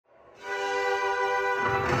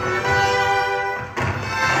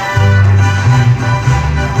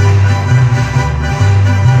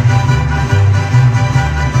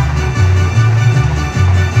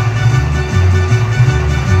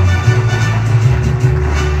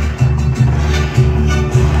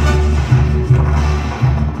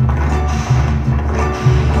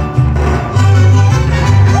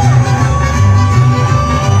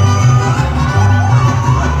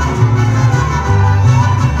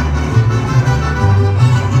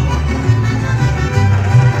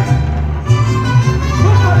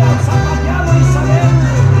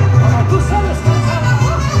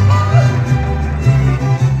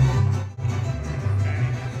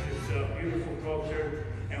culture,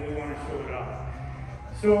 and we want to show it off.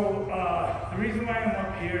 So the reason why I'm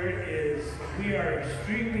up here is we are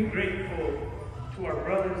extremely grateful to our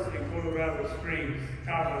brothers in Colorado Springs,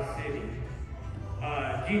 Tava City.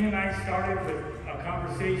 Gene and I started with a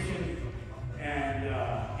conversation, and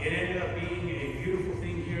it ended up being a beautiful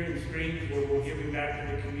thing here in Springs where we're giving back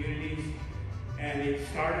to the communities. And it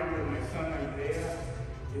started with my son Isaiah.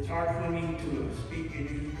 It's hard for me to speak in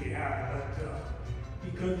his behalf, but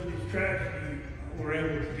because of this tragedy, we're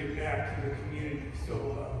able to give back to the community. So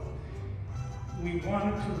we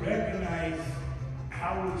wanted to recognize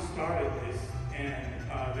how we started this.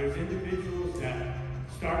 And there's individuals that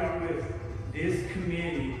started with this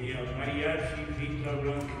committee, the Mariachi, Vicla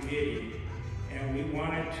run committee. And we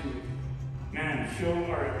wanted to, show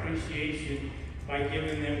our appreciation by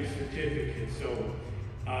giving them a certificate. So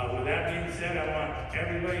with that being said, I want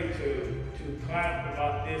everybody to clap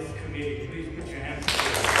about this committee. Please put your hands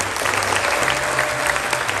together.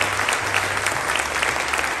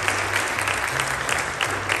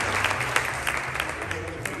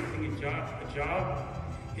 A job.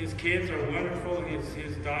 His kids are wonderful.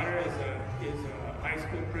 His daughter is a high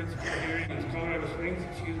school principal here in Colorado Springs,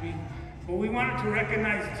 But we wanted to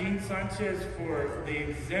recognize Gene Sanchez for the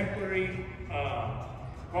exemplary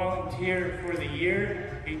volunteer for the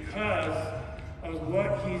year because of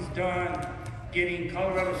what he's done getting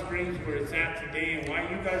Colorado Springs where it's at today and why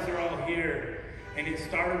you guys are all here. And it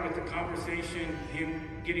started with the conversation, him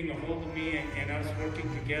getting a hold of me and us working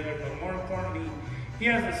together. But more importantly, he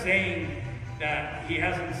has a saying that he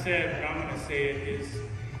hasn't said, but I'm going to say it, is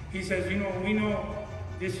he says, we know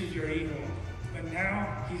this is your ego, but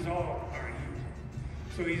now he's all our ego.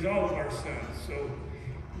 So he's all of our sons. So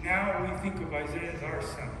now we think of Isaiah as our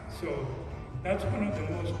son. So that's one of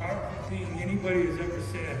the most powerful things anybody has ever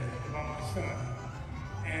said about my son.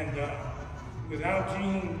 And without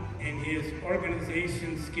Gene and his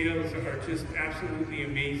organization skills are just absolutely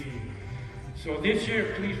amazing. So this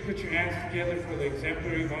year, please put your hands together for the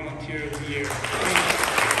Exemplary Volunteer of the Year.